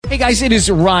Hey, guys, it is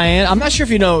Ryan. I'm not sure if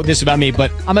you know this about me, but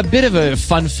I'm a bit of a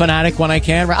fun fanatic when I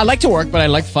can. I like to work, but I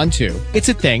like fun, too. It's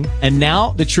a thing. And now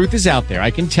the truth is out there.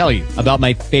 I can tell you about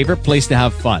my favorite place to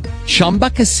have fun. Chumba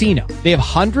Casino. They have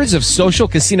hundreds of social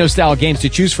casino-style games to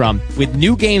choose from with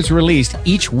new games released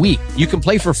each week. You can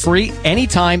play for free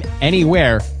anytime,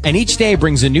 anywhere, and each day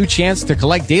brings a new chance to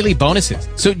collect daily bonuses.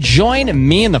 So join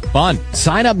me in the fun.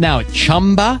 Sign up now at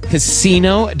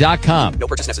ChumbaCasino.com. No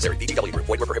purchase necessary. VGW Group.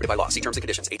 Void where prohibited by law. See terms and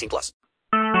conditions. 18+.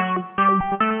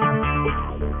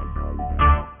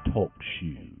 Talk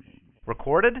shoes.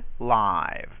 Recorded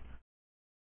live.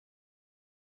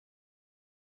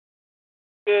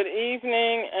 Good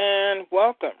evening and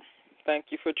welcome. Thank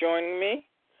you for joining me.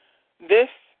 This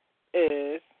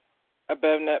is a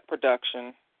BevNet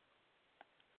production.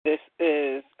 This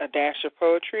is A Dash of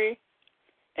Poetry,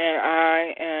 and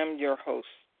I am your host,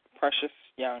 Precious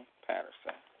Young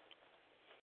Patterson.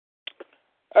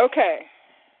 Okay,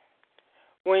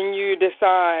 when you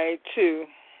decide to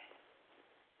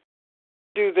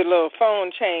do the little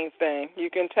phone chain thing,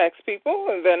 you can text people,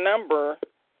 and the number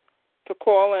to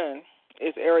call in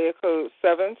is area code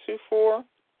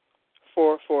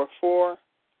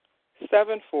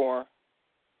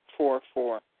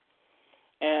 724-444-7444,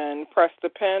 and press the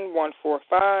pen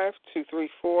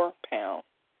 145-234#.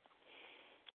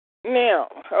 Now,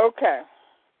 okay,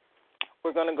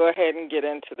 we're going to go ahead and get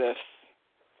into this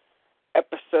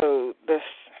episode, this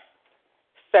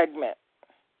segment.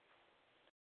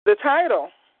 The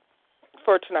title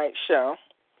for tonight's show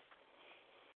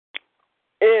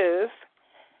is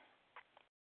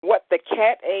What the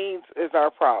Cat AIDS Is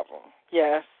Our Problem.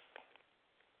 Yes,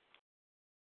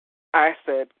 I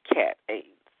said cat AIDS.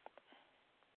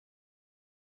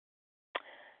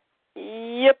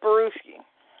 Yipperooski.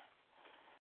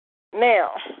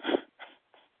 Now,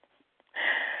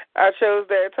 I chose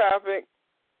that topic.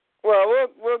 Well,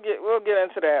 we'll get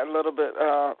into that a little bit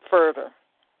further.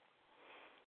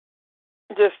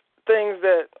 Just things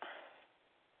that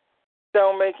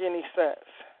don't make any sense.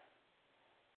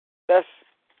 That's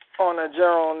on a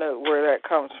general note where that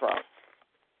comes from.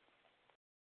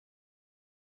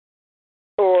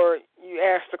 Or you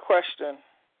ask the question,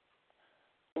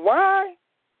 why?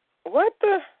 What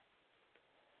the?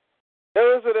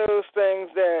 Those are those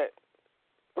things that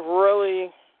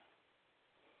really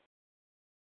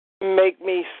make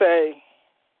me say,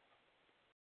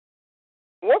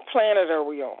 what planet are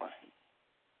we on?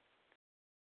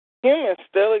 Humans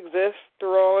still exist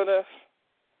through all of this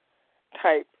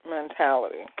type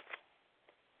mentality.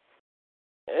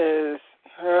 Is,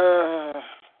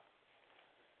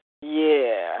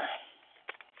 yeah.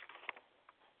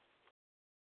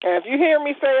 And if you hear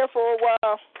me say it for a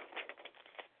while,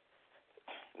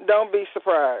 don't be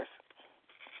surprised.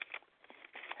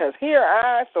 Because here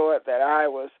I thought that I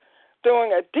was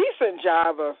doing a decent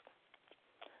job of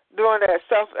doing that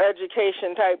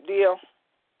self-education type deal.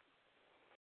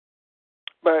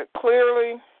 But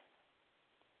clearly,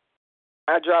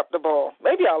 I dropped the ball.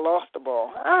 Maybe I lost the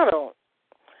ball. I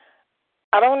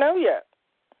don't know yet.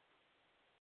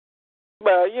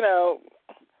 Well, you know,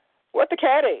 what the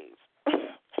cat is.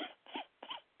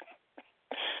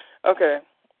 Okay,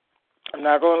 I'm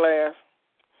not going to laugh.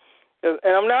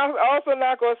 And I'm also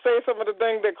not going to say some of the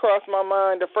things that crossed my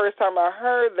mind the first time I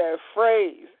heard that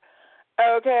phrase.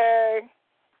 Okay.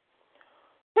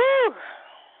 Whew.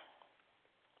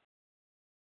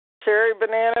 Cherry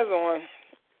bananas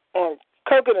on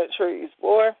coconut trees,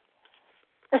 boy.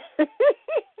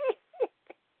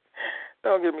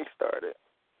 Don't get me started.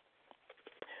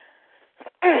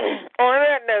 On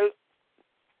that note,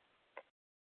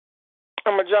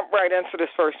 I'm going to jump right into this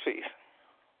first piece.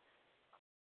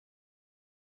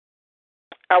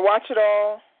 I watch it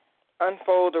all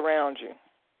unfold around you.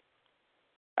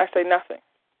 I say nothing.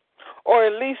 Or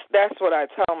at least that's what I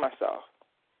tell myself.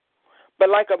 But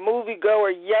like a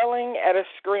moviegoer yelling at a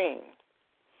screen,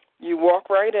 you walk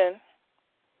right in,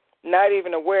 not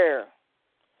even aware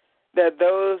that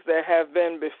those that have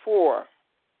been before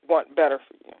want better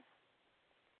for you.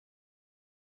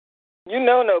 You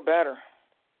know no better.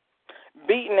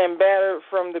 Beaten and battered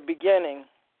from the beginning,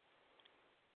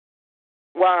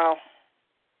 while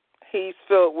he's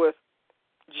filled with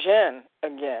gin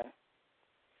again.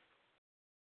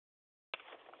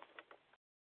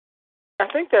 I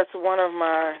think that's one of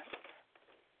my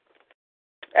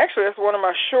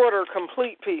shorter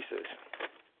complete pieces.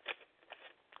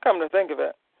 Come to think of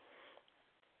it.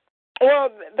 Well,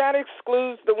 that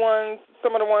excludes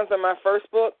some of the ones in my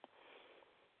first book,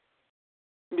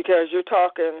 because you're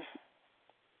talking,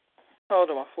 hold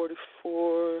on,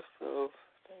 44, so,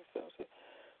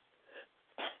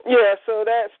 yeah, so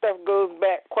that stuff goes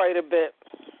back quite a bit.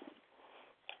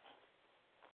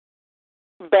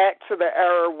 back to the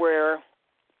era where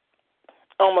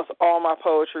almost all my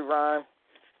poetry rhymed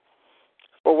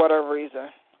for whatever reason.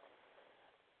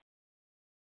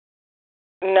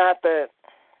 Not that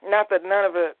none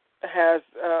of it has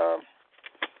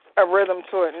a rhythm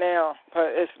to it now,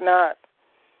 but it's not.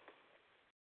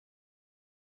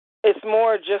 It's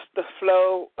more just the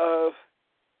flow of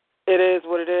it is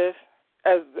what it is.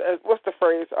 As what's the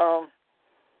phrase?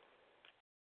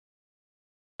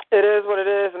 It is what it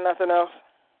is and nothing else.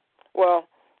 Well,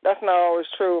 that's not always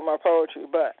true with my poetry,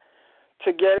 but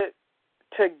to get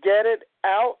it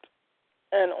out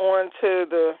and onto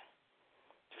the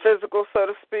physical, so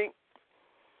to speak,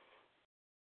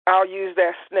 I'll use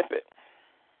that snippet.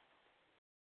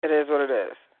 It is what it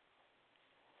is.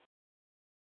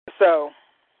 So,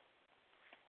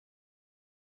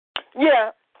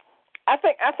 yeah, I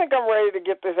think I'm ready to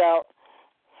get this out.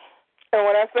 And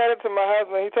when I said it to my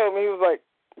husband, he told me, he was like,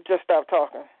 just stop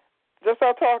talking. Just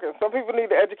stop talking. Some people need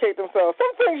to educate themselves.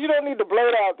 Some things you don't need to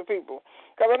blurt out to people,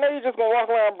 because I know you're just going to walk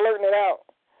around blurting it out.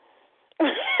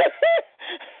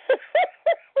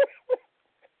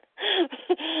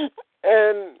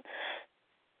 And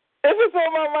if it's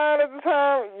on my mind at the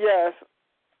time, yes,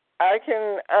 I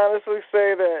can honestly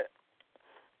say that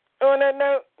on that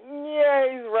note, yeah,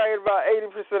 he's right about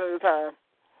 80% of the time.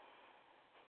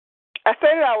 I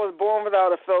say that I was born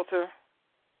without a filter.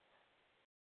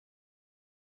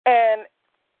 And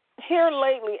here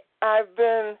lately, I've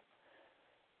been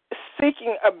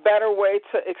seeking a better way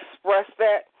to express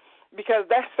that, because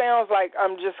that sounds like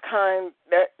I'm just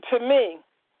to me,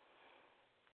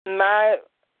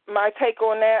 my take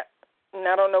on that, and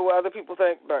I don't know what other people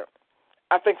think, but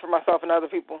I think for myself and other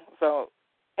people. So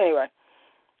anyway,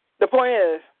 the point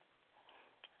is,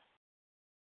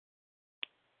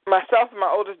 myself and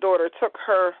my oldest daughter took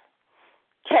her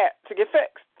cat to get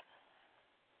fixed.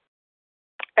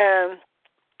 And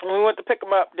when we went to pick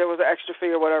him up, there was an extra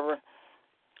fee or whatever.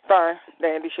 Fine,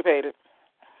 dandy, she paid it.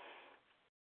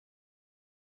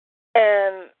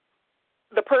 And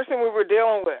the person we were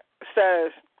dealing with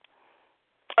says,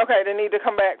 okay, they need to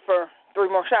come back for 3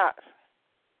 more shots.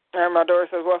 And my daughter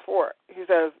says, what for? He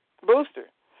says, booster.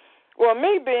 Well,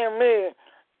 me being me,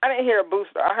 I didn't hear a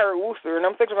booster. I heard wooster, and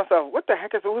I'm thinking to myself, what the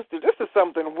heck is a wooster? This is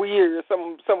something weird,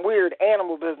 some weird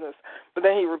animal business. But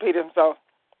then he repeated himself,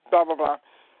 blah, blah, blah,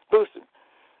 booster.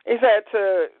 He said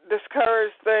to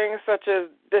discourage things such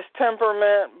as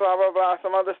distemperament, blah, blah, blah,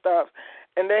 some other stuff.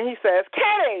 And then he says,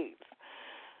 cat AIDS.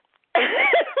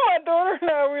 My daughter and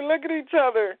I, we look at each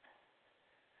other.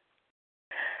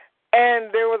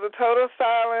 And there was a total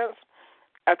silence.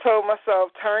 I told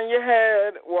myself, turn your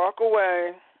head, walk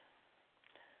away.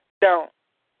 Don't.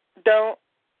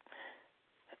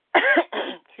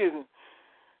 Excuse me.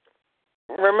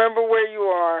 Remember where you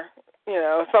are. You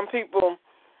know, some people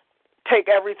take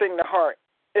everything to heart.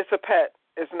 It's a pet.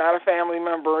 It's not a family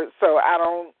member. So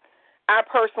I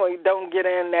personally don't get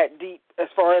in that deep as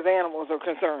far as animals are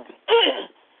concerned.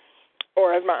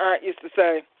 Or as my aunt used to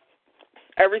say,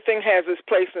 everything has its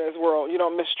place in this world. You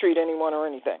don't mistreat anyone or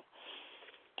anything.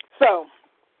 So,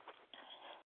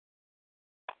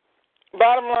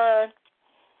 bottom line,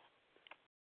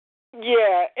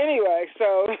 yeah, anyway,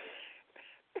 so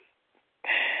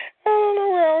I don't know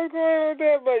where I was going with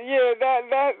that, but yeah,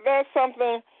 that's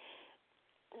something.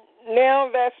 Now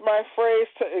that's my phrase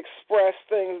to express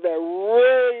things that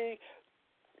really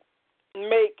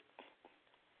make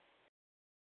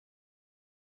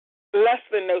less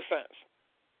than no sense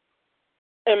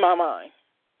in my mind.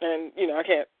 And, you know, I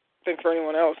can't think for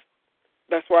anyone else.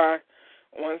 That's why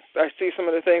once I see some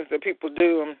of the things that people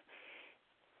do,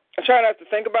 I try not to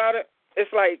think about it.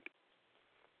 It's like,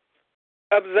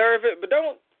 observe it, but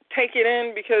don't take it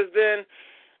in, because then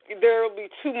there will be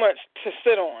too much to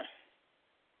sit on,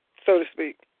 so to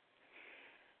speak.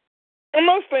 And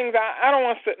most things I don't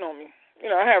want sitting on me. You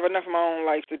know, I have enough of my own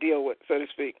life to deal with, so to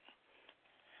speak.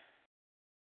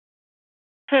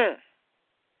 And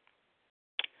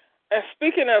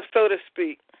speaking of so to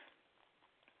speak,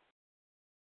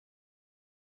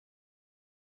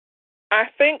 I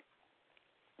think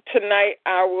tonight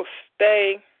I will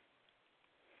stay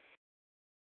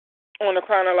on a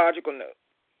chronological note.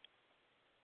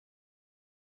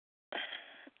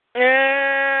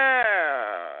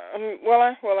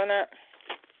 Will I not?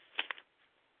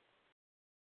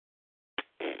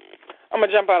 I'm going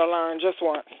to jump out of line just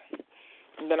once,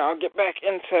 and then I'll get back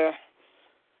into,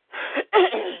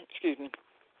 excuse me,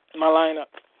 my lineup.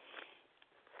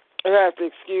 You have to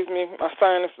excuse me. My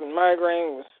sinus and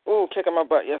migraine was, kicking my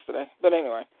butt yesterday. But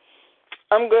anyway,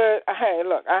 I'm good.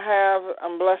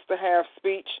 I'm blessed to have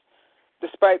speech,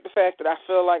 despite the fact that I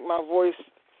feel like my voice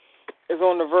is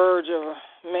on the verge of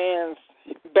man's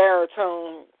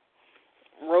baritone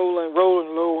rolling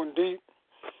low and deep.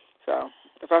 So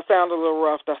if I sound a little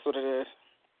rough, that's what it is.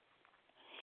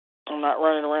 I'm not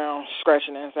running around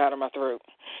scratching the inside of my throat.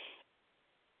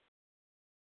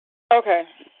 Okay.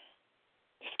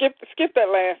 Skip that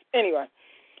last. Anyway.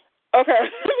 Okay, let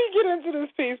me get into this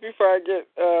piece before I get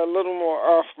a little more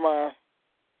off my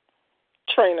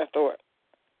train of thought.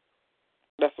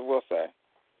 That's what we'll say.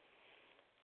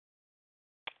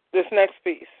 This next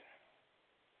piece.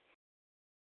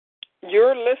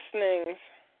 Your listenings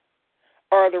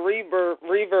are the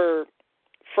reverb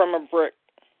from a brick.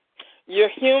 Your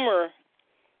humor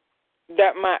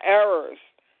that my errors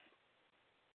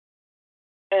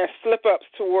and slip-ups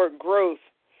toward growth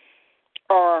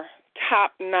are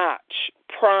top-notch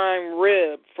prime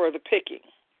rib for the picking.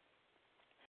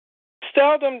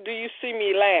 Seldom do you see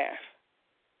me laugh.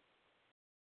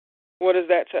 What does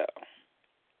that tell?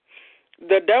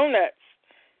 The donuts,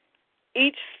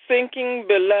 each sinking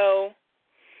below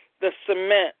the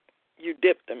cement you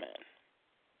dip them in.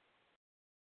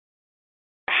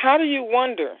 How do you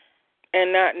wonder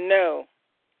and not know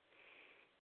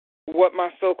what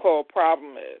my so-called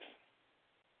problem is?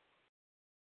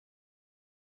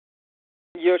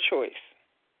 Your choice.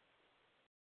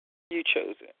 You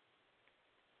chose it.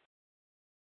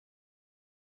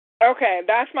 Okay,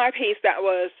 that's my piece that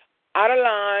was out of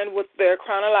line with the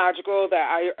chronological that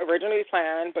I originally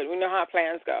planned, but we know how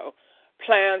plans go.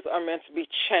 Plans are meant to be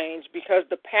changed because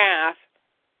the path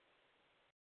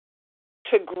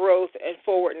to growth and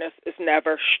forwardness is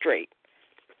never straight.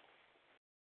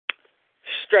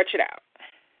 Stretch it out.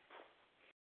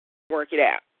 Work it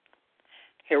out.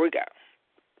 Here we go.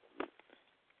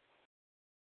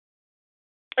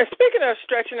 And speaking of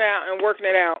stretching out and working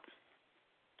it out,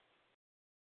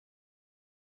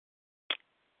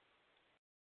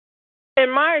 in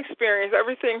my experience,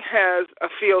 everything has a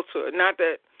feel to it. Not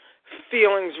that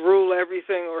feelings rule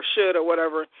everything or should or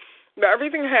whatever, but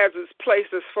everything has its place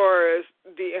as far as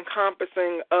the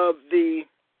encompassing of the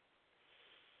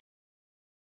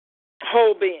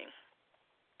whole being.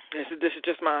 This is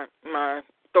just my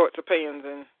thoughts, opinions,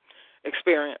 and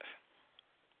experience.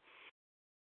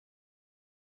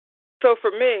 So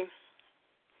for me,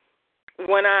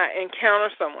 when I encounter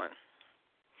someone,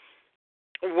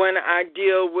 when I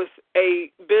deal with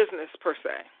a business per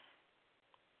se,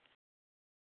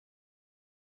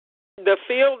 the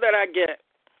feel that I get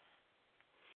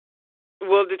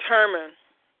will determine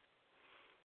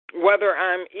whether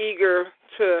I'm eager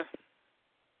to,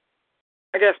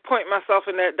 I guess, point myself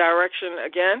in that direction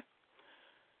again.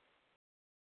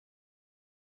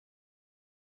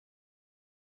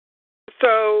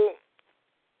 So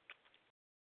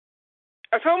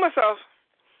I told myself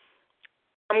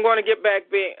I'm going to get back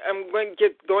to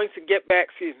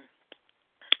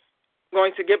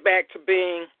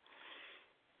being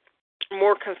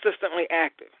more consistently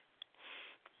active.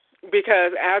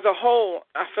 Because as a whole,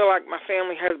 I feel like my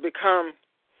family has become,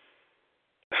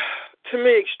 to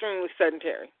me, extremely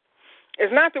sedentary.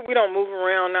 It's not that we don't move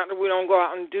around, not that we don't go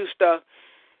out and do stuff,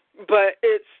 but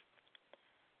it's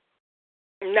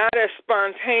not as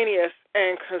spontaneous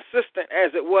and consistent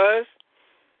as it was,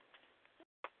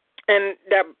 and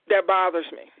that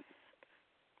bothers me.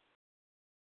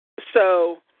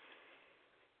 So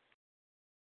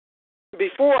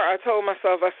before I told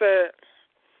myself, I said,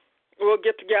 we'll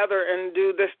get together and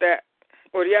do this, that,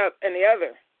 or the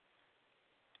other.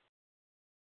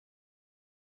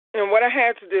 And what I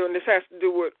had to do, and this has to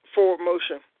do with forward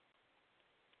motion,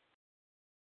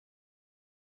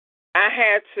 I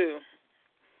had to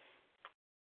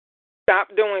stop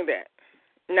doing that.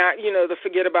 Not, the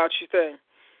forget about you thing,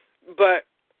 but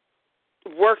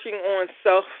working on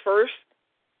self first.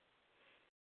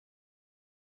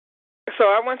 So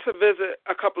I went to visit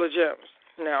a couple of gyms.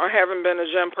 Now, I haven't been a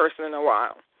gym person in a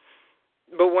while,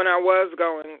 but when I was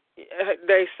going,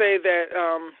 they say that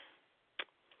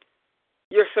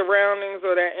your surroundings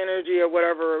or that energy or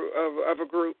whatever of a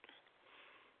group,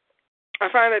 I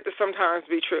find that to sometimes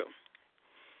be true.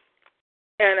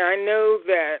 And I know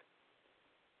that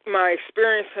my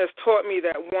experience has taught me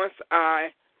that once I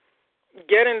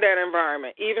get in that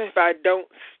environment, even if I don't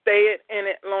stay in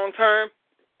it long term,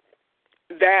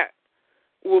 that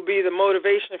will be the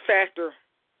motivation factor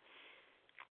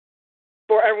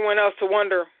for everyone else to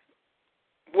wonder,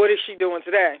 what is she doing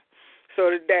today?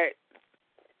 So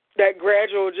that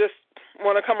gradual just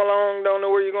want to come along, don't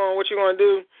know where you're going, what you're going to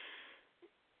do,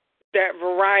 that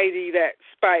variety, that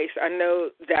spice, I know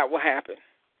that will happen.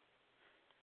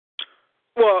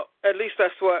 Well, at least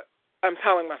that's what I'm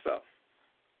telling myself.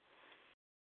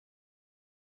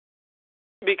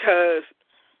 Because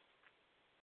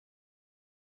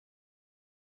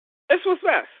It's what's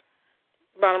best,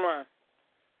 bottom line.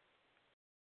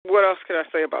 What else can I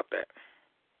say about that?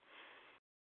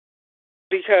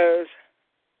 Because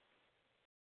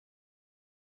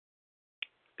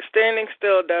standing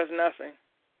still does nothing.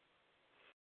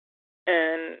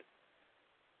 And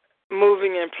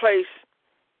moving in place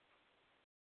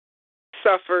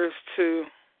suffers to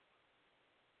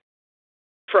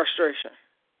frustration.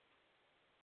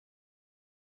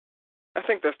 I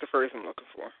think that's the phrase I'm looking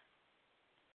for.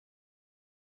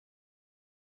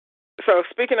 So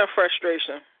speaking of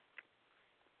frustration,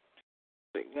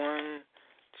 1,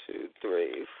 2,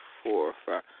 3, 4,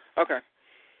 5. Okay.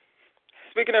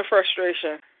 Speaking of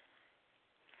frustration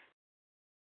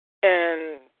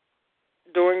and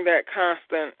doing that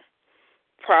constant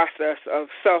process of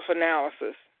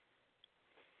self-analysis,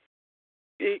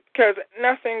 because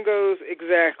nothing goes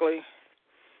exactly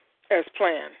as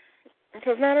planned,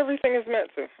 because not everything is meant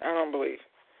to, I don't believe.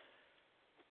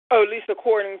 Or at least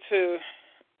according to,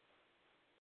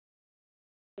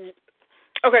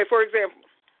 okay, for example,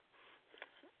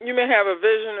 you may have a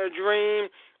vision, a dream,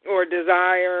 or a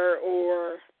desire,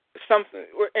 or something,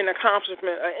 or an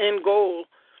accomplishment, an end goal,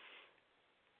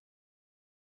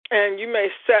 and you may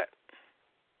set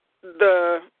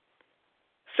the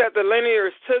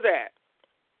linears to that.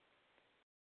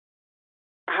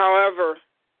 However,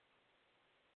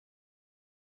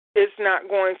 it's not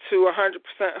going to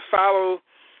 100% follow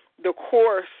the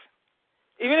course.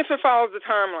 Even if it follows the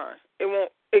timeline, it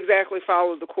won't exactly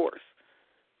follow the course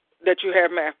that you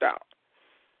have mapped out.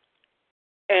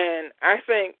 And I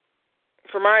think,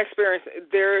 from my experience,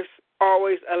 there's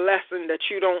always a lesson that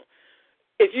you don't,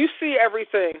 if you see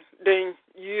everything, then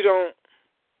you don't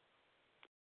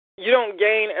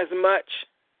gain as much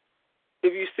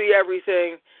if you see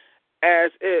everything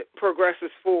as it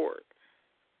progresses forward.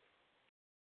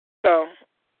 So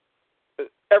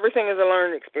everything is a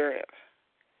learning experience.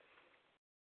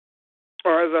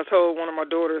 Or as I told one of my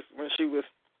daughters when she was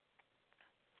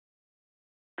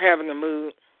having a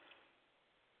mood,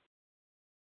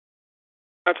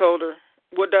 I told her,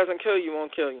 what doesn't kill you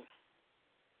won't kill you.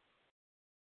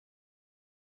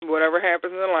 Whatever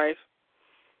happens in life,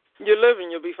 you're living,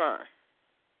 you'll be fine.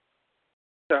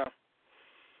 So,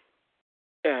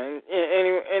 and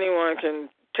anyone can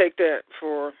take that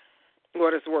for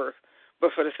what it's worth.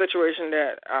 But for the situation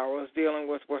that I was dealing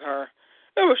with her,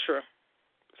 it was true.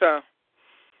 So,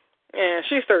 and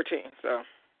she's 13, so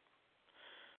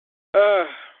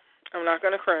I'm not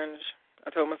going to cringe.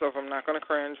 I told myself I'm not going to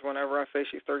cringe whenever I say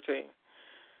she's 13.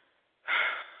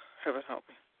 Heaven help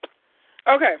me.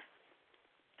 Okay.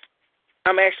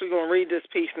 I'm actually going to read this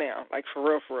piece now, like for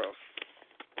real, for real.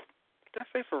 Did I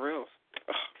say for real?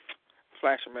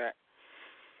 Flashing back.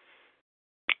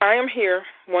 I am here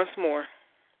once more,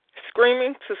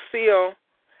 screaming to seal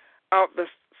out the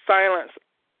silence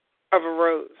of a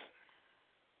rose.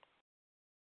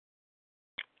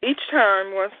 Each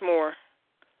time, once more,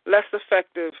 less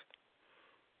effective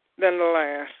than the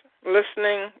last,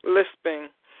 listening, lisping,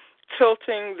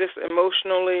 tilting this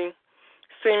emotionally,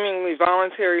 seemingly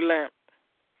voluntary lamp,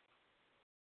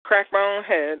 crack my own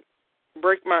head,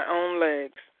 break my own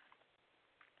legs,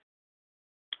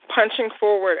 punching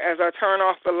forward as I turn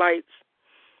off the lights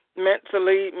meant to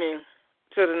lead me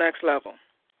to the next level.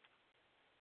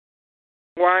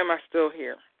 Why am I still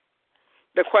here?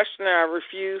 The question I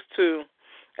refuse to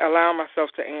allow myself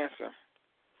to answer.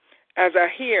 As I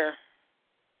hear,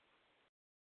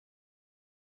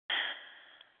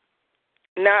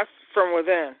 not from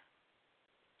within,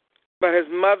 but his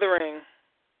mothering,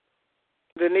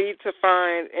 the need to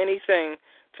find anything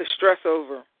to stress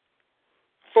over.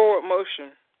 Forward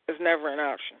motion is never an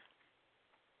option.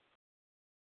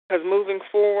 Because moving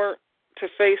forward to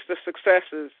face the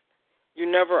successes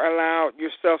you never allowed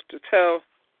yourself to tell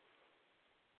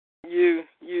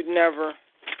you'd never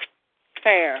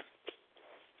have.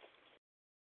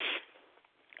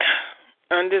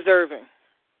 Undeserving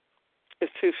is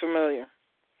too familiar.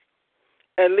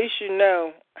 At least you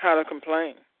know how to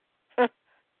complain.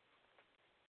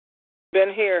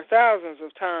 Been here thousands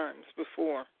of times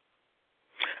before.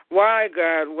 Why,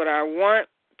 God, would I want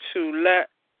to let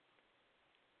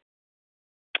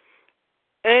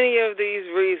any of these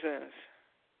reasons,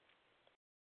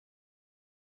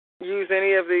 use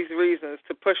any of these reasons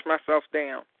to push myself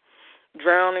down,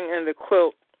 drowning in the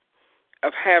quilt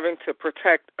of having to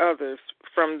protect others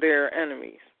from their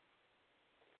enemies?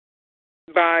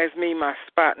 Buys me my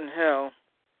spot in hell,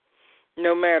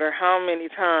 no matter how many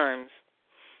times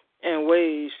and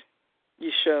ways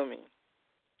you show me.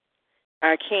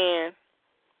 I can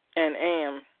and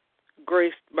am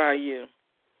graced by you,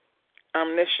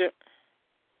 omniscient,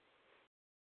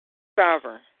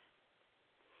 sovereign,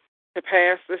 to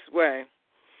pass this way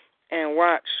and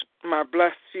watch my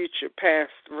blessed future pass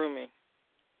through me.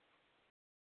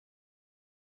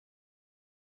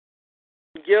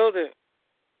 Gilded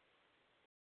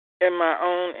in my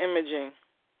own imaging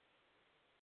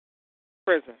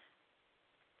prison.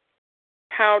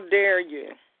 How dare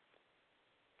you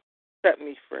set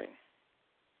me free?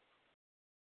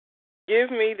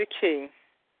 Give me the key.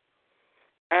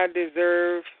 I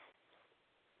deserve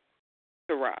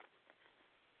to rock.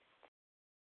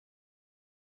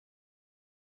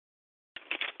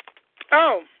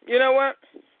 Oh, you know what?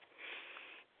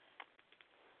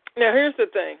 Now here's the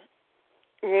thing.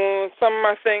 When some of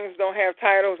my things don't have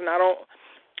titles, and I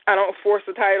don't force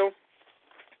a title.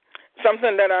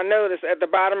 Something that I noticed at the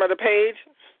bottom of the page,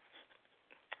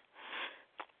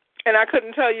 and I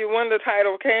couldn't tell you when the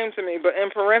title came to me, but in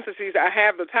parentheses I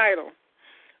have the title,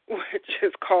 which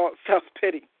is called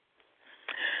Self-Pity.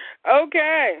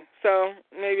 Okay, so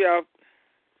maybe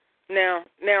now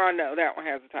I know that one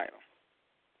has a title.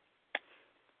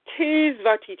 Tease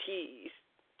vatites.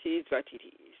 Tease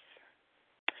vatites.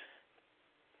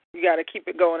 You got to keep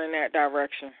it going in that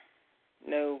direction.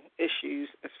 No issues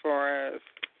as far as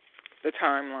the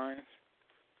timelines.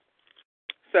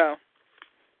 So,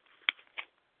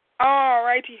 all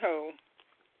righty-ho.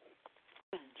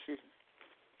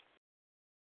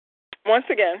 Once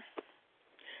again,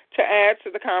 to add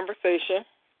to the conversation,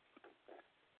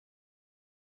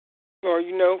 or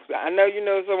I know you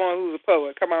know someone who's a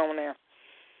poet. Come on now.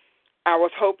 I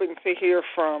was hoping to hear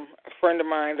from a friend of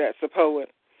mine that's a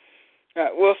poet.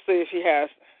 We'll see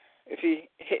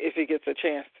if he gets a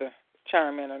chance to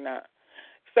chime in or not.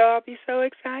 So I'll be so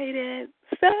excited.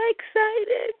 So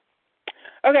excited.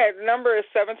 Okay, the number is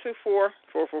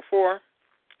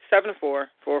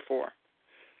 724-444-7444.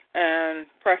 And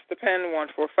press the pen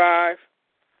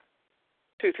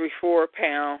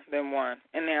 145-234 # then 1.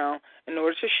 And now, in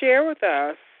order to share with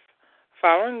us,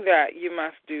 following that, you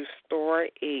must do star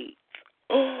 8,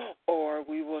 or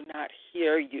we will not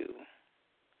hear you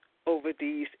over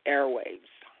these airwaves.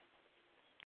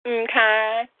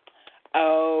 Okay?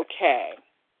 Okay.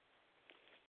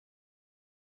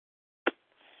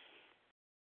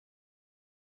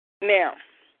 Now,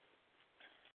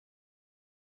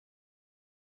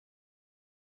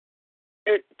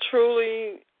 it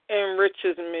truly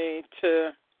enriches me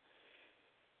to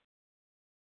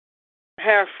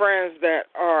have friends that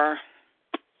are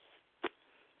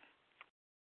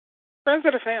friends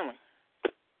of the family.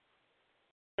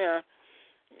 Yeah,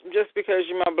 just because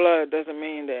you're my blood doesn't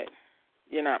mean that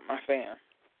you're not my fam.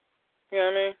 You know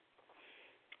what I mean?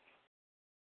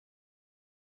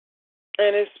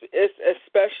 And it's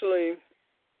especially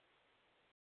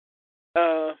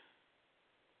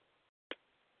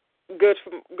good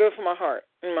for my heart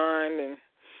and mind and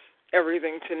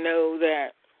everything to know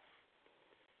that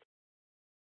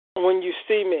when you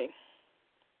see me,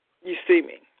 you see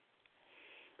me.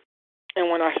 And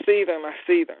when I see them, I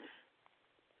see them.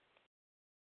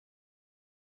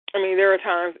 I mean, there are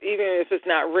times, even if it's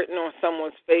not written on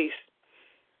someone's face,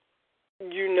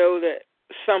 you know that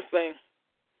something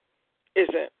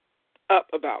isn't up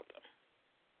about them.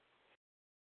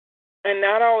 And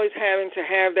not always having to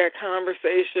have that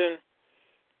conversation,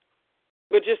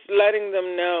 but just letting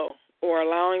them know or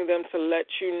allowing them to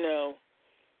let you know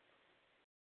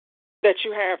that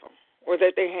you have them or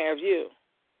that they have you.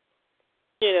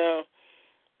 You know,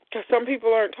 because some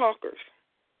people aren't talkers.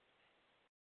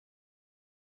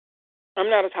 I'm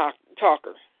not a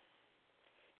talker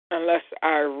unless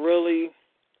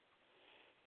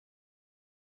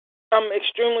I'm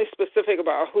extremely specific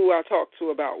about who I talk to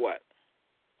about what.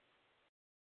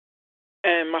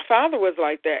 And my father was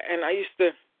like that, and I used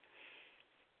to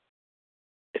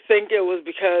think it was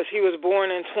because he was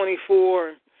born in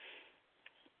 24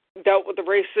 and dealt with the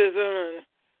racism and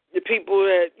the people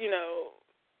that,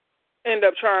 end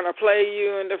up trying to play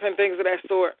you and different things of that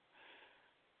sort.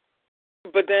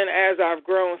 But then as I've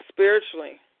grown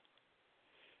spiritually,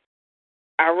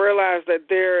 I realized that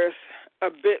there's a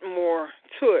bit more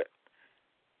to it.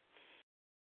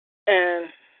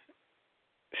 And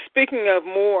speaking of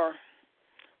more,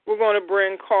 we're going to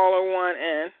bring caller 1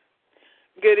 in.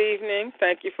 Good evening.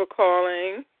 Thank you for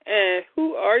calling. And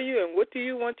who are you and what do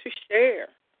you want to share?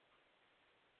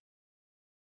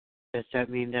 Does that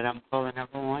mean that I'm caller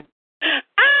number 1?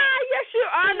 Yes, you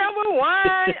are number 1.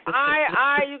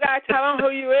 You got to tell them who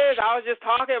you is. I was just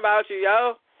talking about you,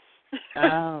 yo.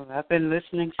 Oh, I've been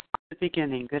listening since the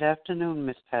beginning. Good afternoon,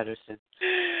 Miss Patterson.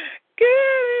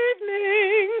 Good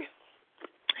evening.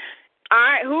 All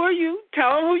right, who are you?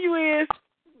 Tell them who you is.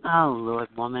 Oh, Lord,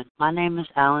 woman. My name is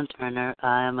Alan Turner.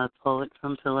 I am a poet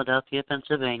from Philadelphia,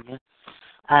 Pennsylvania.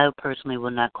 I personally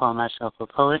would not call myself a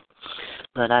poet,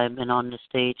 but I've been on the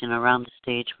stage and around the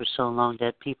stage for so long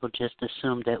that people just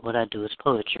assume that what I do is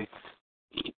poetry.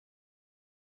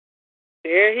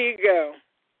 There he go.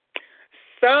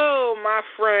 So, my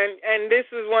friend, and this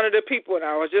is one of the people, and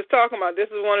I was just talking about, this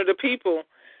is one of the people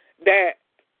that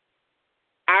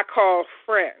I call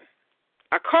friend.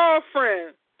 I call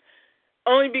friend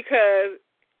only because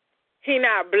he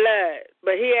not blood,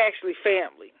 but he actually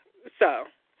family. So,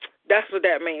 that's what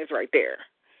that means right there.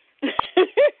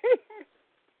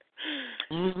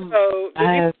 So,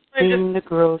 I have seen the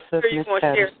growth of Miss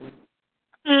Patterson.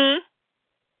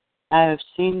 I have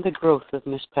seen the growth of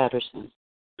Miss Patterson.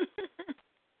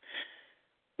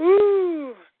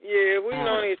 Ooh, yeah, we've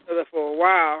known each other for a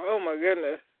while. Oh, my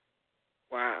goodness.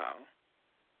 Wow.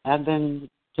 I've been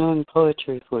doing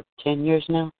poetry for 10 years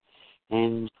now,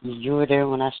 and you were there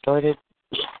when I started.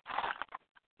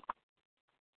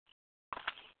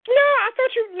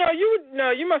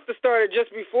 You must have started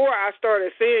just before I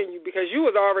started seeing you because you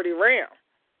was already around.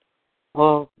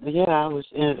 Well, yeah, I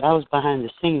was behind the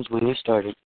scenes when you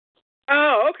started.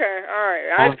 Oh, okay, all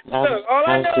right. All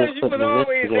I know is you was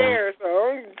always there,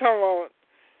 so come on.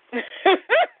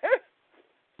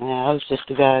 Yeah, I was just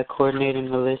the guy coordinating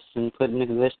the list and putting the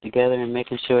list together and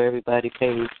making sure everybody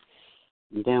paid.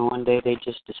 And then one day they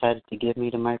just decided to give me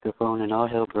the microphone and all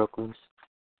hell broke loose.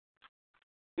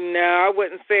 No, I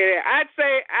wouldn't say that.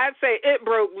 I'd say it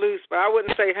broke loose, but I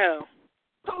wouldn't say hell.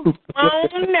 Oh,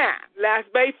 nah.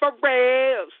 Last base for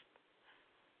Rebs.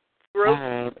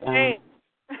 All right.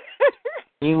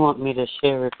 You want me to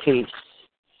share a piece,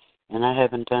 and I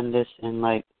haven't done this in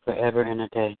like forever and a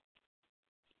day.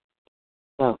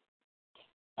 So,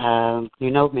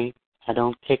 you know me. I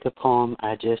don't pick a poem.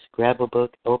 I just grab a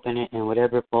book, open it, and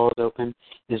whatever falls open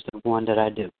is the one that I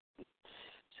do.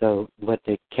 So, what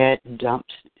the cat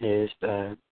dumps is,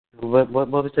 what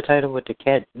was the title? What the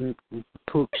cat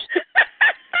poops?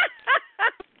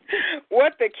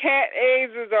 What the cat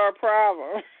aids is our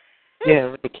problem. Yeah,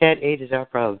 what the cat ate is our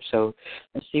problem. So,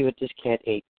 let's see what this cat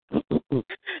ate.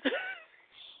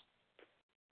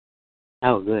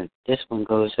 Oh, good. This one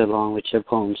goes along with your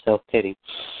poem, Self-Pity.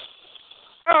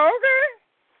 Oh,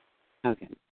 okay. Okay.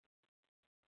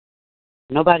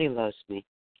 Nobody loves me.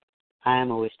 I am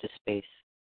a waste of space.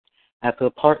 I feel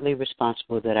partly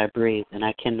responsible that I breathe and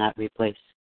I cannot replace.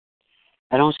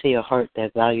 I don't see a heart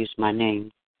that values my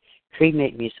name.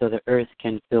 Cremate me so the earth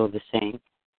can feel the same.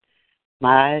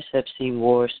 My eyes have seen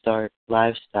war start,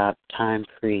 lives stop, time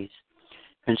freeze.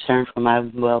 Concern for my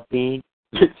well-being?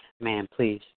 Man,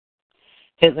 please.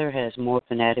 Hitler has more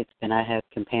fanatics than I have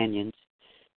companions.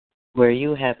 Where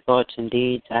you have thoughts and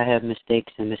deeds, I have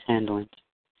mistakes and mishandlings.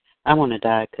 I want to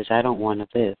die because I don't want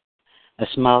to live. A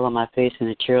smile on my face and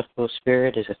a cheerful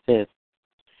spirit is a fib.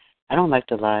 I don't like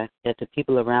to lie, yet the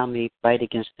people around me fight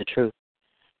against the truth.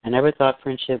 I never thought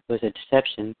friendship was a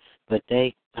deception, but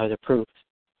they are the proof.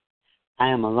 I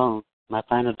am alone. My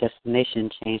final destination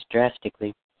changed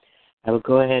drastically. I would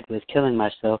go ahead with killing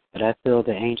myself, but I feel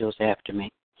the angels after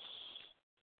me.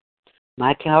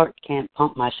 My heart can't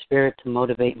pump my spirit to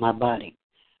motivate my body.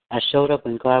 I showed up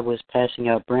when God was passing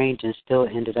out brains and still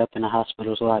ended up in a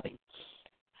hospital's lobby.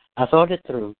 I thought it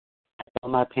through. I saw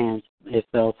my pants. It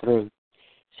fell through.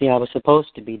 See, I was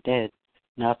supposed to be dead,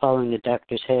 not following the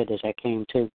doctor's head as I came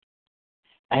to.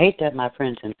 I hate that my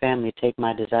friends and family take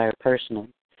my desire personal,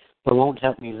 but won't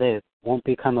help me live, won't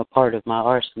become a part of my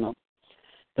arsenal.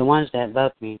 The ones that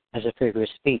love me as a figure of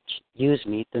speech use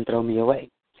me, then throw me away.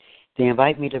 They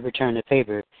invite me to return the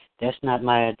favor. That's not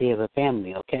my idea of a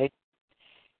family, okay?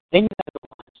 Then you have the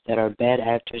ones that are bad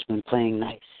actors when playing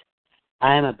nice.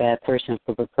 I am a bad person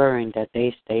for preferring that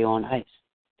they stay on ice.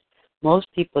 Most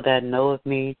people that know of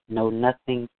me know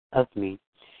nothing of me,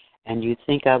 and you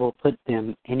think I will put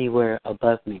them anywhere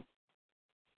above me.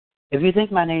 If you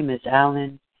think my name is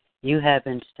Alan, you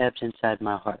haven't stepped inside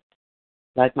my heart.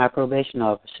 Like my probation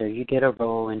officer, you get a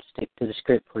role and stick to the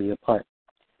script for your part.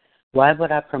 Why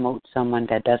would I promote someone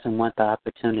that doesn't want the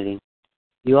opportunity?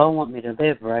 You all want me to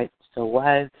live, right? So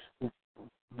why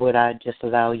would I just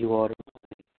allow you all to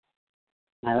live?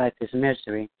 My life is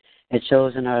misery. It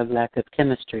shows in our lack of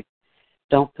chemistry.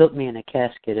 Don't put me in a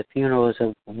casket. A funeral is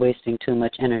wasting too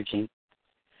much energy.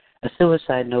 A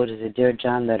suicide note is a Dear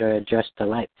John letter addressed to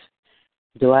life.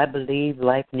 Do I believe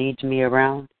life needs me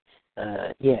around?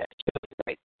 Yeah,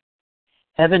 right.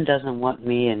 Heaven doesn't want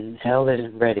me and hell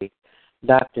isn't ready.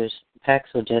 Doctors,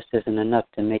 Paxil just isn't enough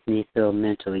to make me feel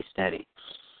mentally steady.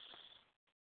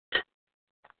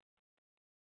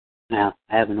 Now,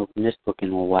 I haven't opened this book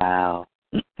in a while.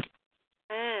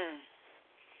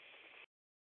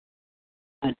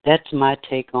 That's my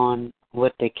take on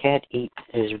what the cat eats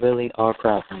is really our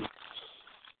problem.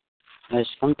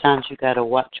 Sometimes you got to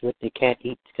watch what the cat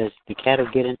eats because the cat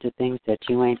will get into things that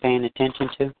you ain't paying attention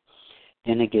to.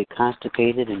 Then they get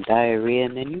constipated and diarrhea,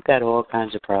 and then you got all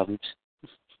kinds of problems.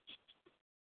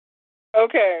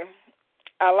 Okay.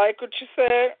 I like what you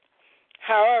said.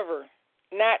 However,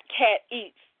 not cat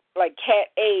eats, like cat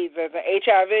AIDS as an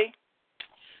HIV.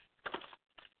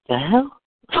 The hell?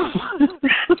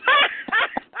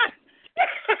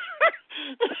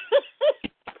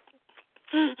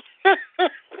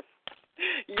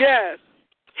 Yes,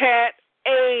 cat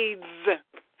AIDS.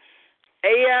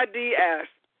 AIDS.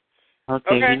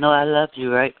 Okay, you know I love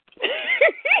you, right?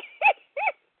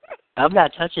 I'm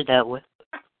not touching that one.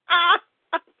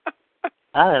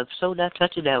 I am so not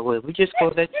touching that one. We just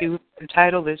gonna let you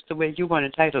title this the way you want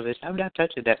to title this. I'm not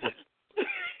touching that one.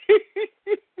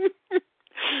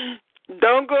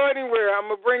 Don't go anywhere. I'm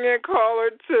going to bring in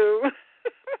caller 2.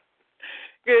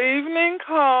 Good evening,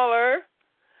 caller.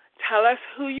 Tell us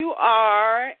who you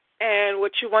are and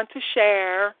what you want to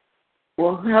share.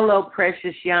 Well, hello,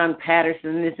 precious young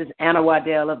Patterson. This is Anna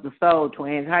Waddell of the Soul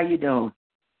Twins. How you doing?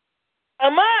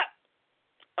 I'm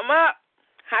up.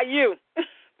 How you?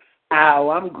 Oh,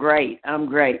 I'm great.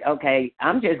 Okay,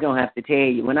 I'm just going to have to tell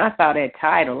you, when I saw that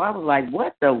title, I was like,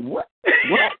 what?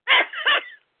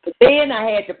 But then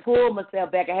I had to pull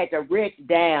myself back. I had to reach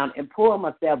down and pull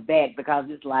myself back because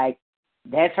it's like,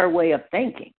 that's her way of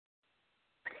thinking.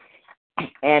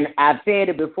 And I've said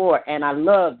it before, and I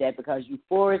love that because you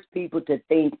force people to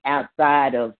think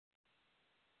outside of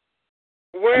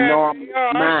a normal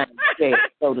mindset,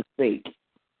 so to speak.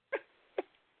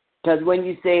 Because when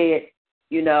you said,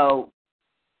 you know,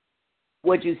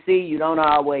 what you see, you don't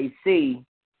always see,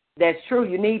 that's true.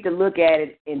 You need to look at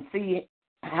it and see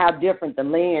how different the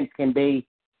lens can be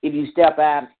if you step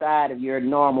outside of your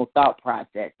normal thought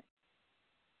process.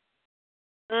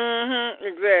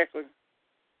 Exactly.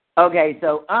 Okay,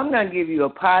 so I'm going to give you a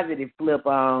positive flip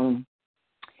on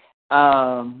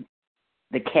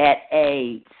the cat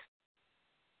AIDS.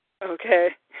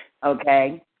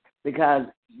 Okay, because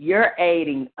you're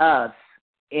aiding us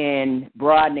in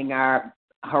broadening our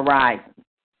horizon.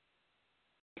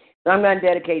 So I'm going to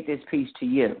dedicate this piece to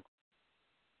you.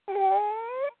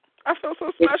 I feel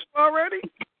so special already.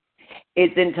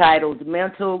 It's entitled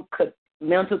Mental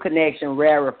Connection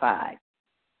Rarefied.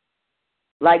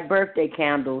 Like birthday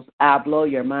candles, I'll blow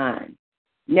your mind.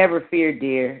 Never fear,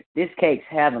 dear, this cake's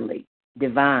heavenly,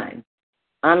 divine.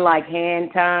 Unlike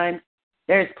hand time,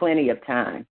 there's plenty of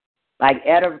time. Like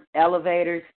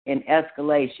elevators in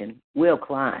escalation, we'll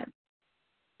climb.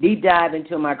 Deep dive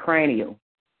into my cranial,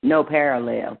 no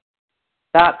parallel.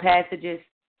 Thought passages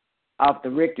off the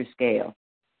Richter scale.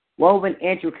 Woven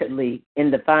intricately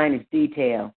in the finest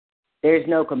detail, there's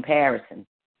no comparison.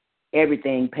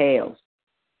 Everything pales.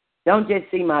 Don't just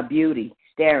see my beauty,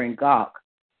 stare and gawk.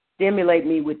 Stimulate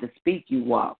me with the speak you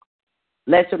walk.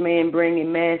 Lesser men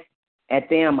bringing mess, at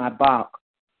them I balk.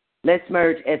 Let's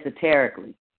merge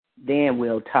esoterically, then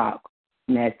we'll talk.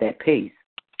 And that's that piece.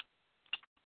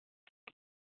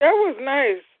 That was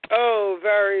nice. Oh,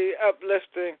 very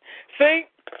uplifting. See,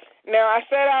 now I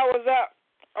said I was up.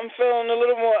 I'm feeling a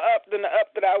little more up than the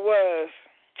up that I was.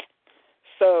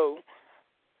 So,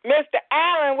 Mr.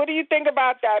 Allen, what do you think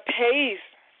about that piece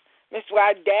Miss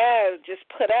Waddell just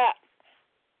put up?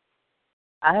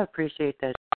 I appreciate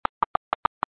that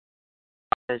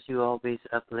as you always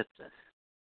uplift us.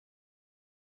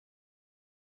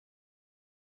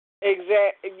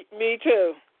 Exactly. Me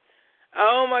too.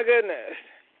 Oh, my goodness.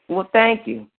 Well, thank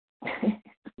you.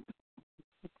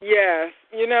 Yes.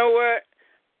 You know what?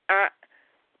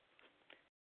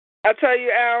 I tell you,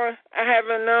 Alan, I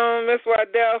haven't known Miss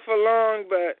Waddell for long,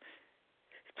 but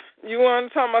you want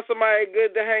to talk about somebody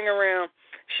good to hang around.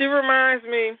 She reminds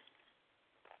me,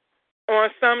 on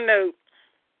some note,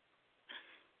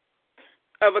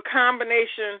 of a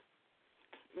combination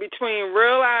between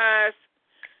Real Eyes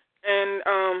and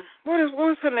what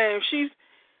was her name? She's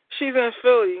in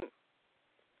Philly.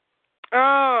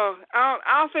 Oh,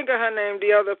 I'll think of her name. Who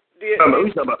are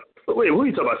you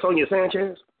talking about? Sonia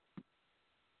Sanchez?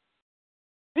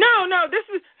 No. This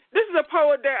is a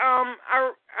poet that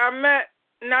I met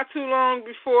not too long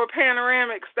before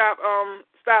Panoramic stopped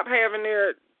having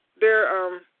their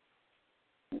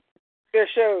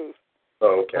shows.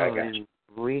 Oh, okay, I got you.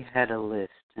 We had a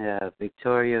list.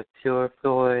 Victoria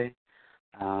Purefoy,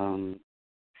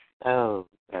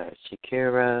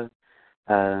 Shakira,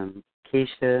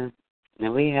 Keisha.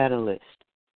 Now we had a list.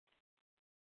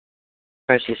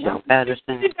 Precious Young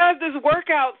Patterson. She does this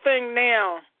workout thing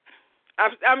now.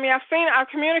 I've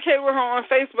communicated with her on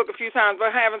Facebook a few times, but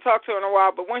I haven't talked to her in a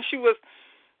while. But when she was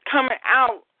coming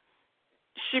out,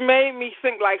 she made me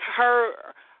think like her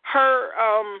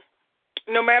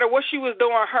no matter what she was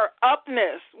doing, her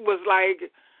upness was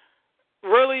like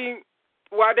really.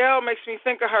 Waddell makes me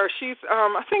think of her. She's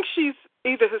I think she's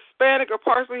either Hispanic or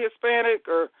partially Hispanic,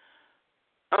 or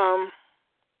I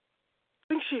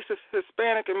think she's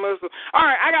Hispanic and Muslim. All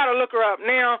right, I gotta look her up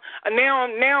now.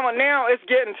 Now it's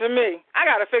getting to me. I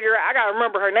gotta figure out. I gotta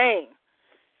remember her name.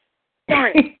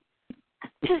 Darn it!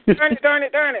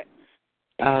 Darn it!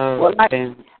 Well,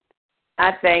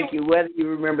 I thank you, whether you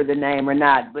remember the name or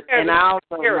not. But and I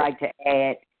also like to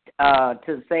add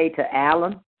to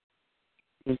Alan,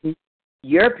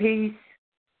 your piece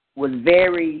was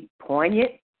very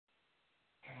poignant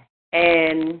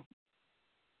and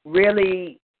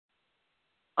really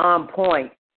on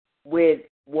point with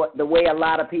the way a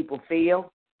lot of people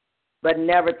feel, but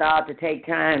never thought to take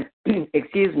time,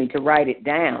 to write it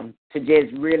down, to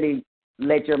just really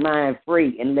let your mind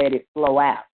free and let it flow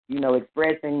out.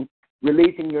 Expressing,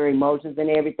 releasing your emotions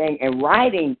and everything. And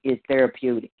writing is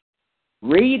therapeutic.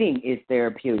 Reading is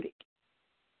therapeutic.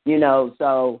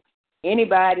 So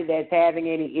anybody that's having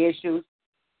any issues,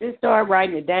 just start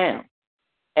writing it down.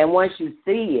 And once you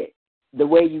see it, the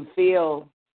way you feel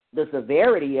the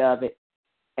severity of it,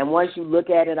 and once you look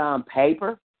at it on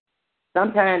paper,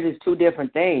 sometimes it's two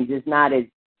different things. It's not as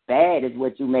bad as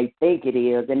what you may think it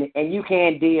is, and you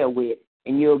can deal with it,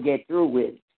 and you'll get through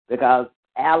with it because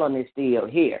Alan is still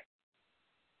here.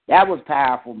 That was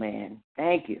powerful, man.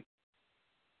 Thank you.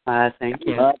 Thank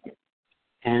you.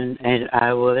 And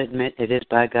I will admit it is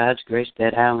by God's grace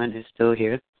that Alan is still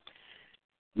here,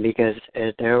 because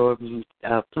there were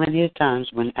plenty of times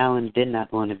when Alan did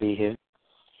not want to be here.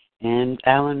 And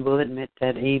Alan will admit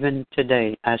that even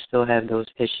today I still have those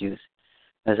issues,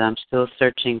 as I'm still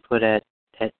searching for that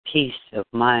peace of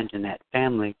mind and that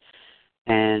family.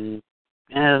 And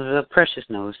Precious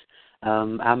knows,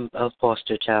 I'm a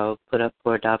foster child put up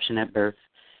for adoption at birth.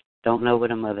 Don't know what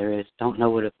a mother is, don't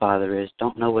know what a father is,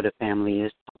 don't know what a family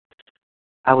is.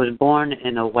 I was born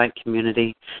in a white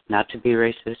community, not to be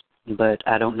racist, but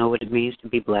I don't know what it means to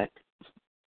be black.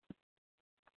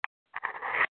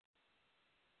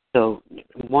 So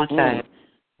once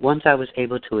I was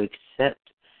able to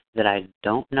accept that I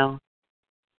don't know,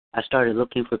 I started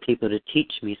looking for people to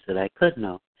teach me so that I could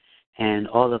know. And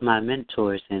all of my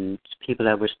mentors and people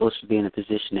that were supposed to be in a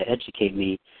position to educate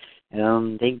me,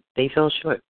 they fell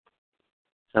short.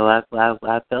 So I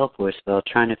fell for a spell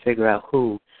trying to figure out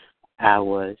who I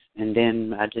was. And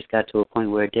then I just got to a point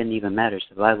where it didn't even matter,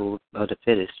 survival of the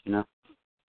fittest, Well,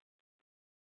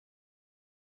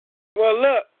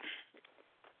 look,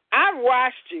 I've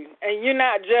watched you, and you're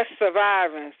not just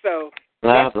surviving, so.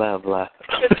 Blah, blah, blah.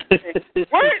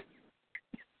 What?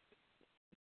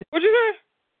 What'd you say?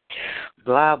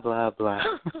 Blah, blah, blah.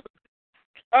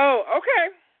 Oh,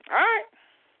 okay. All right.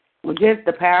 Well, just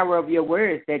the power of your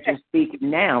words that you're speaking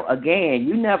now. Again,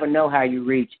 you never know how you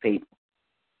reach people.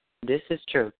 This is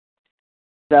true.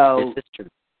 So, this is true.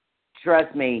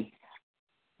 Trust me,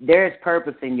 there's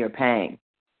purpose in your pain.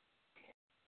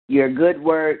 Your good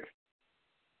work,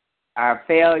 our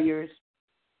failures,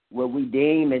 what we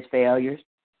deem as failures,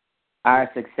 our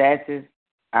successes,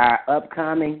 our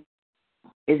upcoming,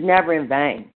 is never in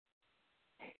vain.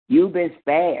 You've been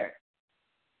spared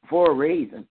for a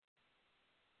reason.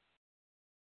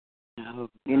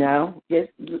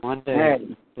 Just one day,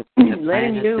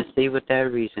 letting you to see what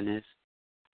that reason is.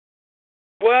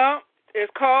 Well,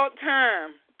 it's called time,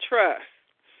 trust.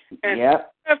 And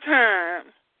of time,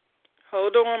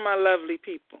 hold on, my lovely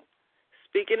people.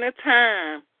 Speaking of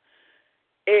time,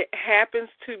 it happens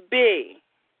to be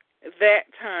that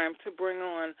time to bring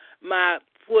on my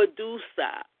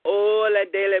producer, Ola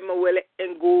Dele Mawele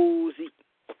Ngozi.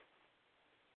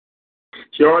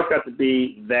 She always got to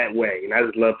be that way, and I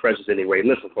just love Precious anyway.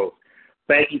 Listen, folks,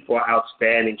 thank you for an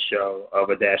outstanding show of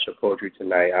A Dash of Poetry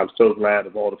tonight. I'm so glad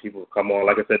of all the people who come on.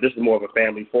 Like I said, this is more of a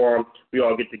family forum. We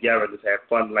all get together and just have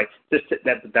fun, like just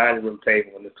sitting at the dining room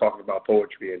table and just talking about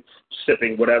poetry and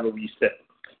sipping whatever we sip.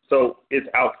 So it's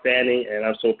outstanding, and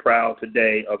I'm so proud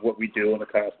today of what we do on a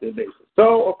constant basis.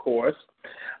 So, of course,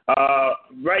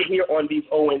 right here on these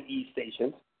ONE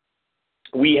stations,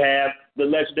 we have the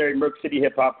legendary Merc City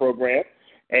Hip Hop program,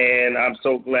 and I'm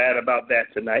so glad about that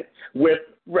tonight. With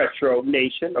Retro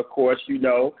Nation, of course, you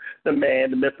know, the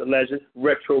man, the myth, the legend,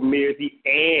 Retro Mearsy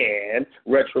and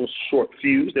Retro Short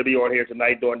Fuse. They'll be on here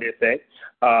tonight doing their thing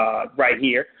right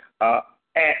here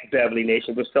at Beverly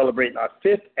Nation. We're celebrating our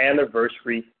 5th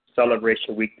anniversary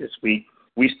celebration week this week.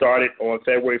 We started on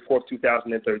February 4th,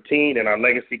 2013, and our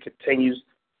legacy continues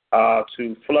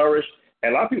to flourish.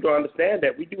 And a lot of people don't understand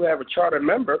that we do have a charter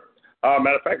member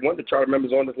Matter of fact, one of the charter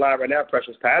members on this line right now,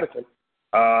 Precious Patterson.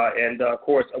 And, of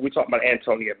course, we talking about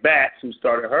Antonia Batts, who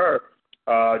started her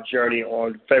journey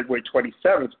on February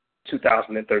 27th,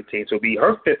 2013. So it'll be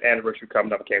her 5th anniversary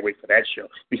coming up. I can't wait for that show.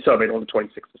 We celebrate on the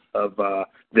 26th of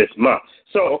this month.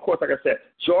 So, of course, like I said,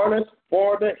 join us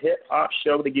for the hip-hop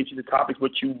show that gives you the topics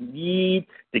what you need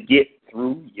to get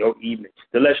through your evening.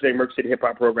 The legendary Merc City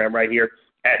hip-hop program right here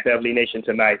at Beverly Nation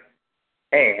tonight.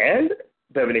 And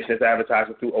Beverly Nation is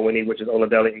advertising through O&E, which is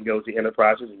Oladeli and Ngozi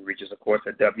Enterprises. And you reach us, of course,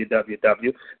 at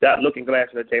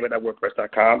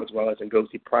www.lookingglassentertainment.wordpress.com, as well as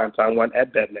Ngozi Primetime 1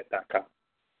 at BevNet.com.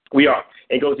 We are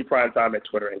Ngozi Primetime at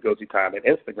Twitter and Ngozi Time at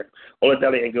Instagram.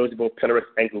 Oladeli and Ngozi both Pinterest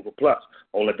and Google+.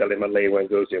 Oladeli Malewa and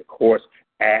Ngozi, of course,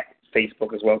 at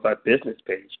Facebook, as well as our business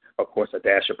page, of course, A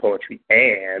Dash of Poetry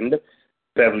and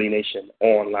Beverly Nation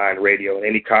Online Radio. And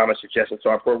any comments, suggestions to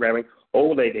our programming,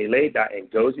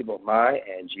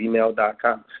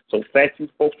 oladele.ngozi@gmail.com. So thank you,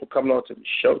 folks, for coming on to the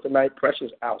show tonight.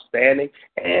 Precious, outstanding.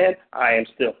 And I am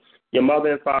still your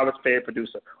mother and father's favorite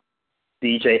producer,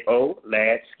 DJ O.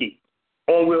 Ladski.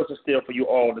 On Wheels of Steel for you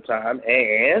all the time.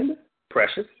 And,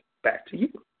 Precious, back to you.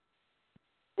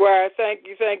 Well, thank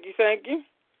you.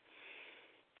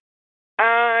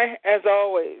 I, as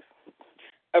always,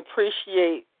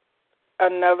 appreciate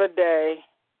another day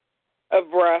of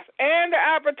breath and the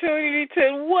opportunity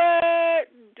to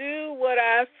do what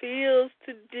I feel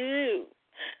to do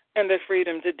and the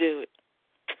freedom to do it.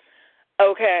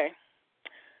 Okay.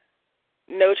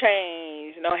 No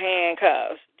chains, no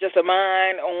handcuffs, just a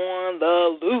mind on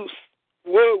the loose.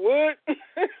 What?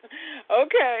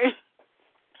 Okay.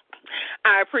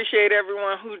 I appreciate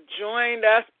everyone who joined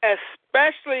us,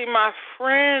 especially my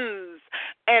friends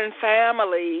and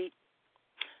family,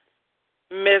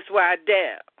 Miss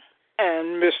Waddell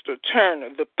and Mr. Turner,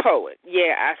 the poet.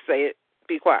 Yeah, I say it.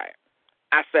 Be quiet.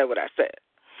 I said what I said.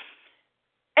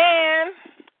 And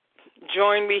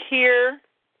join me here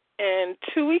in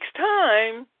 2 weeks'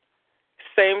 time,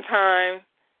 same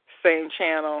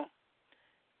channel.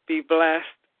 Be blessed.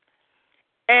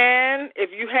 And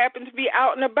if you happen to be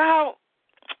out and about,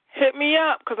 hit me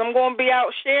up because I'm going to be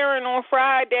out sharing on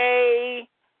Friday.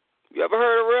 You ever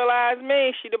heard of Realize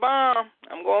Me? She the bomb.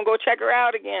 I'm going to go check her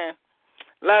out again.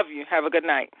 Love you. Have a good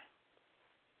night.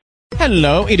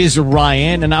 Hello, it is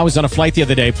Ryan, and I was on a flight the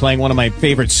other day playing one of my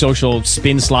favorite social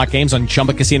spin slot games on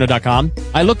ChumbaCasino.com.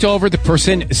 I looked over at the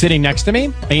person sitting next to me,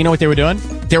 and you know what they were doing?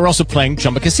 They were also playing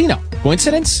Chumba Casino.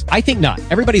 Coincidence? I think not.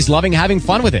 Everybody's loving having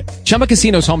fun with it. Chumba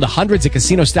Casino is home to hundreds of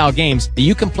casino-style games that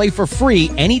you can play for free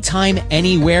anytime,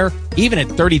 anywhere, even at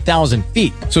 30,000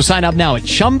 feet. So sign up now at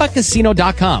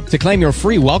ChumbaCasino.com to claim your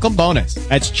free welcome bonus.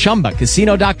 That's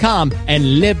ChumbaCasino.com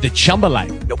and live the Chumba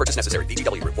life. No purchase necessary.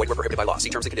 VGW. Void where prohibited by law. See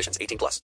terms and conditions. 18+.